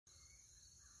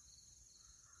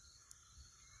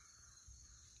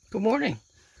Good morning.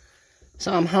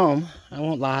 So I'm home. I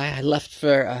won't lie. I left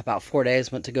for about 4 days.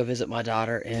 Went to go visit my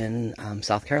daughter in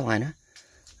South Carolina.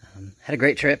 Had a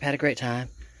great trip. Had a great time.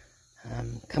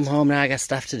 Come home now. I got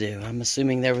stuff to do. I'm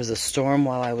assuming there was a storm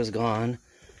while I was gone,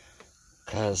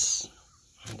 because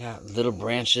I got little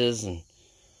branches and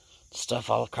stuff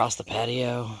all across the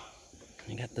patio.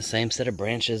 I got the same set of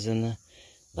branches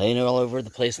laying all over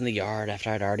the place in the yard after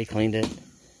I'd already cleaned it.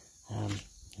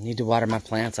 I need to water my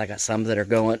plants. I got some that are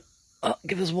going, oh,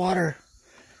 give us water.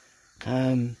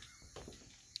 So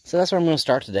that's where I'm going to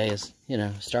start today is,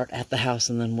 start at the house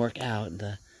and then work out.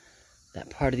 That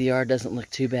part of the yard doesn't look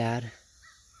too bad,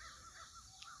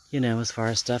 as far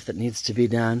as stuff that needs to be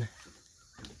done.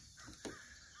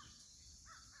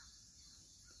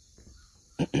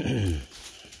 I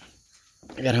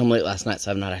got home late last night, so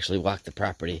I've not actually walked the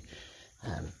property.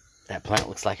 That plant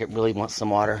looks like it really wants some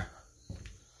water.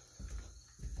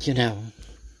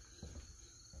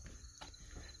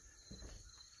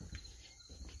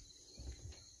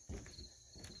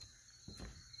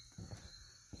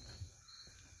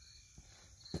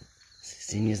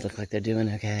 Zinnias look like they're doing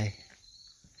okay.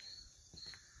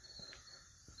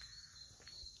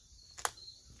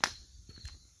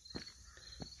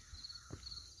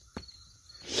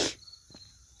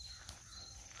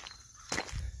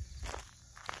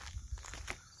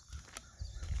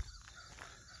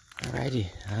 Alrighty,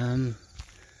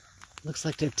 looks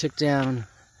like they took down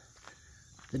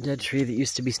the dead tree that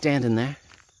used to be standing there.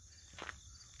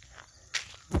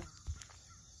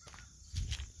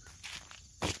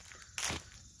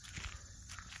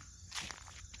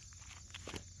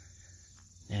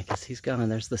 Yeah, I guess he's gone.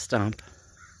 There's the stump.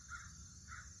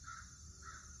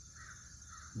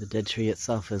 The dead tree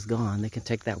itself is gone. They can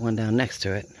take that one down next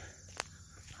to it.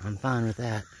 I'm fine with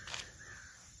that.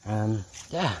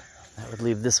 Yeah, that would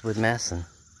leave this wood mess and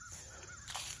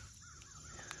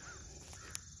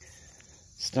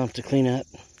stump to clean up.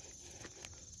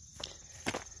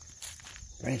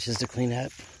 Branches to clean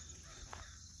up.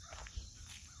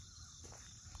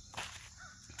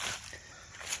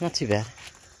 Not too bad.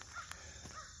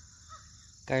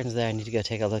 Garden's there. I need to go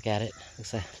take a look at it.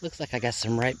 Looks like I got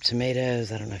some ripe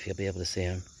tomatoes. I don't know if you'll be able to see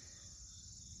them.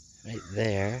 Right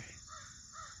there.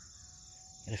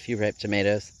 Got a few ripe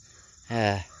tomatoes.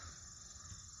 But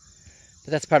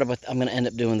that's part of what I'm going to end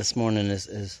up doing this morning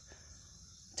is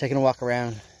taking a walk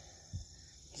around,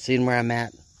 seeing where I'm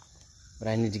at, what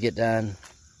I need to get done.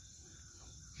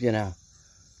 I'm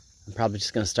probably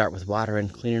just going to start with watering,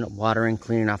 cleaning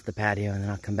off the patio, and then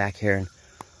I'll come back here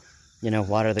and,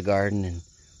 water the garden and,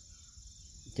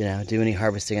 do any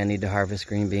harvesting I need to harvest,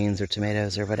 green beans or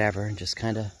tomatoes or whatever, and just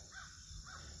kind of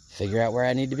figure out where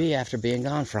I need to be after being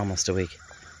gone for almost a week.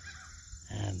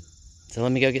 So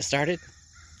let me go get started.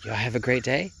 Y'all have a great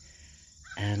day,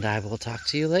 and I will talk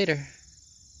to you later.